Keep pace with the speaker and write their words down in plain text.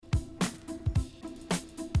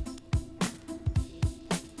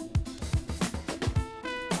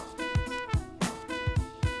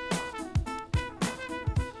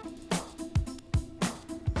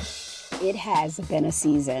It has been a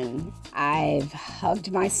season. I've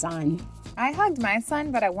hugged my son. I hugged my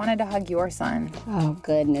son, but I wanted to hug your son. Oh,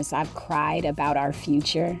 goodness. I've cried about our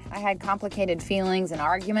future. I had complicated feelings and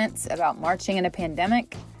arguments about marching in a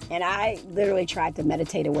pandemic. And I literally tried to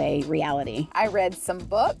meditate away reality. I read some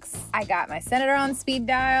books. I got my senator on speed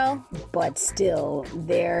dial. But still,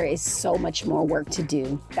 there is so much more work to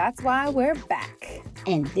do. That's why we're back.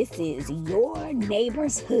 And this is Your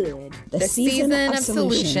Neighbor's Hood. The season of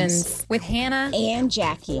solutions with Hannah and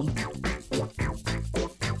Jackie.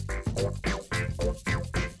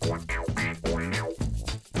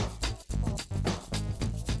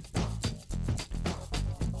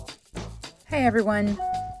 Hey everyone.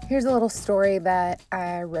 Here's a little story that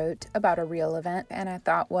I wrote about a real event and I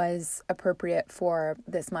thought was appropriate for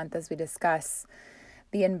this month as we discuss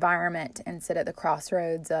the environment and sit at the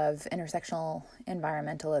crossroads of intersectional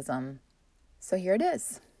environmentalism. So here it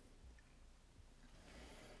is.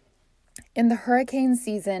 In the hurricane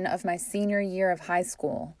season of my senior year of high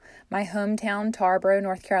school, my hometown, Tarboro,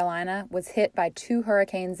 North Carolina, was hit by 2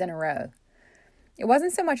 hurricanes in a row. It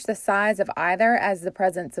wasn't so much the size of either as the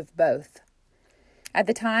presence of both. At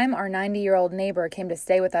the time, our 90-year-old neighbor came to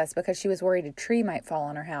stay with us because she was worried a tree might fall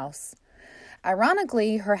on her house.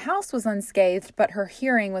 Ironically, her house was unscathed, but her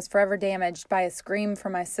hearing was forever damaged by a scream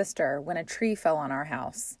from my sister when a tree fell on our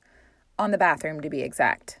house. On the bathroom, to be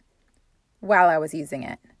exact. While I was using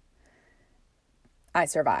it. I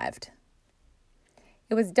survived.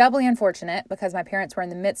 It was doubly unfortunate because my parents were in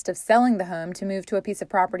the midst of selling the home to move to a piece of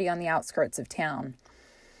property on the outskirts of town.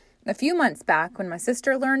 A few months back, when my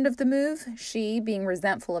sister learned of the move, she, being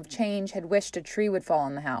resentful of change, had wished a tree would fall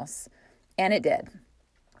on the house. And it did.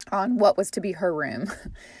 On what was to be her room.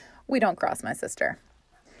 We don't cross my sister.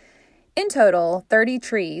 In total, 30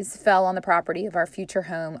 trees fell on the property of our future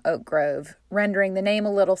home, Oak Grove, rendering the name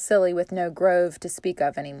a little silly with no grove to speak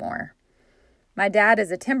of anymore. My dad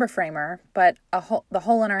is a timber framer, but the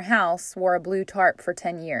hole in our house wore a blue tarp for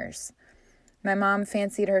 10 years. My mom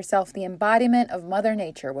fancied herself the embodiment of Mother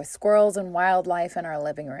Nature with squirrels and wildlife in our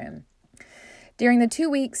living room. During the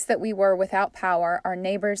 2 weeks that we were without power, our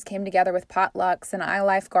neighbors came together with potlucks and I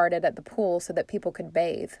lifeguarded at the pool so that people could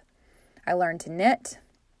bathe. I learned to knit.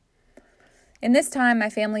 In this time,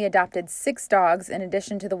 my family adopted 6 dogs in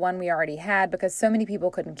addition to the one we already had because so many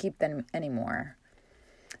people couldn't keep them anymore.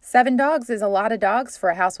 7 dogs is a lot of dogs for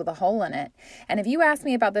a house with a hole in it. And if you asked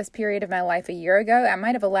me about this period of my life a year ago, I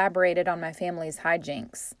might have elaborated on my family's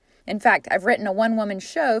hijinks. In fact, I've written a one-woman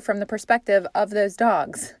show from the perspective of those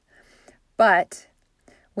dogs. But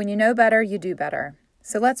when you know better, you do better.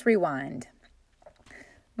 So let's rewind.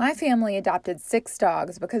 My family adopted 6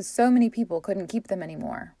 dogs because so many people couldn't keep them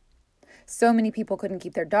anymore. So many people couldn't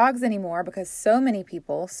keep their dogs anymore because so many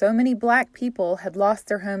people, so many Black people had lost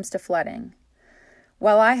their homes to flooding.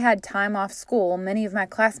 While I had time off school, many of my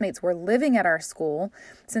classmates were living at our school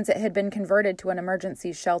since it had been converted to an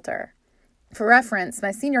emergency shelter. For reference, my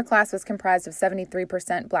senior class was comprised of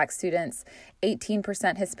 73% Black students,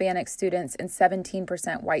 18% Hispanic students, and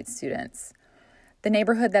 17% white students. The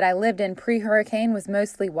neighborhood that I lived in pre-hurricane was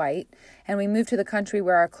mostly white, and we moved to the country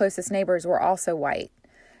where our closest neighbors were also white.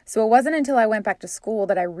 So it wasn't until I went back to school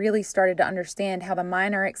that I really started to understand how the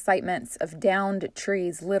minor excitements of downed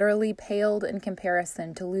trees literally paled in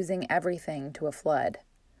comparison to losing everything to a flood.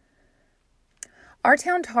 Our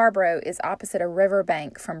town Tarboro is opposite a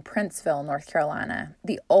riverbank from Princeville, North Carolina,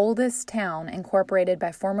 the oldest town incorporated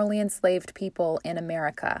by formerly enslaved people in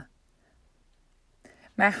America.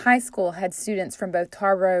 My high school had students from both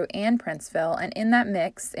Tarboro and Princeville, and in that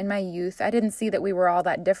mix, in my youth, I didn't see that we were all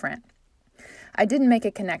that different. I didn't make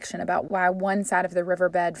a connection about why one side of the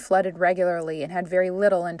riverbed flooded regularly and had very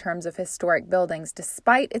little in terms of historic buildings,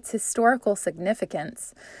 despite its historical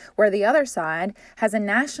significance, where the other side has a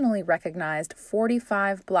nationally recognized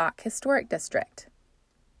 45-block historic district.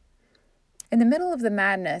 In the middle of the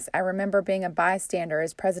madness, I remember being a bystander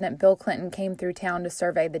as President Bill Clinton came through town to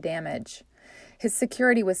survey the damage. His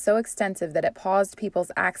security was so extensive that it paused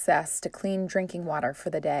people's access to clean drinking water for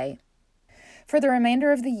the day. For the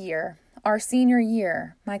remainder of the year, our senior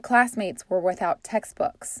year, my classmates were without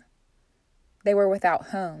textbooks. They were without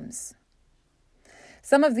homes.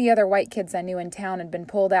 Some of the other white kids I knew in town had been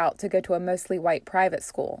pulled out to go to a mostly white private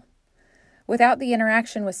school. Without the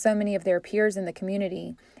interaction with so many of their peers in the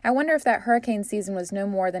community, I wonder if that hurricane season was no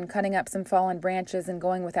more than cutting up some fallen branches and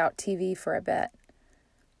going without TV for a bit.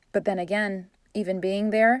 But then again, even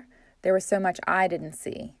being there was so much I didn't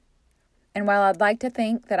see. And while I'd like to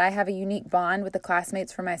think that I have a unique bond with the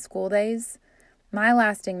classmates from my school days, my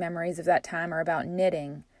lasting memories of that time are about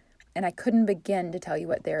knitting, and I couldn't begin to tell you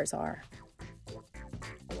what theirs are.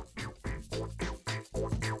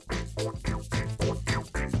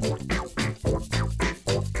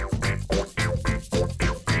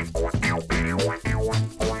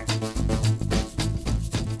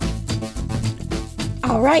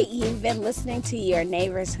 All right, you've been listening to Your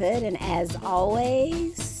Neighbor's Hood, and as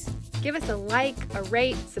always, give us a like, a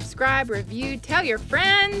rate, subscribe, review, tell your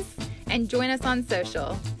friends, and join us on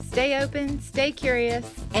social. Stay open, stay curious,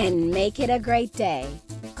 and make it a great day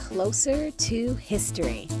closer to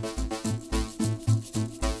history.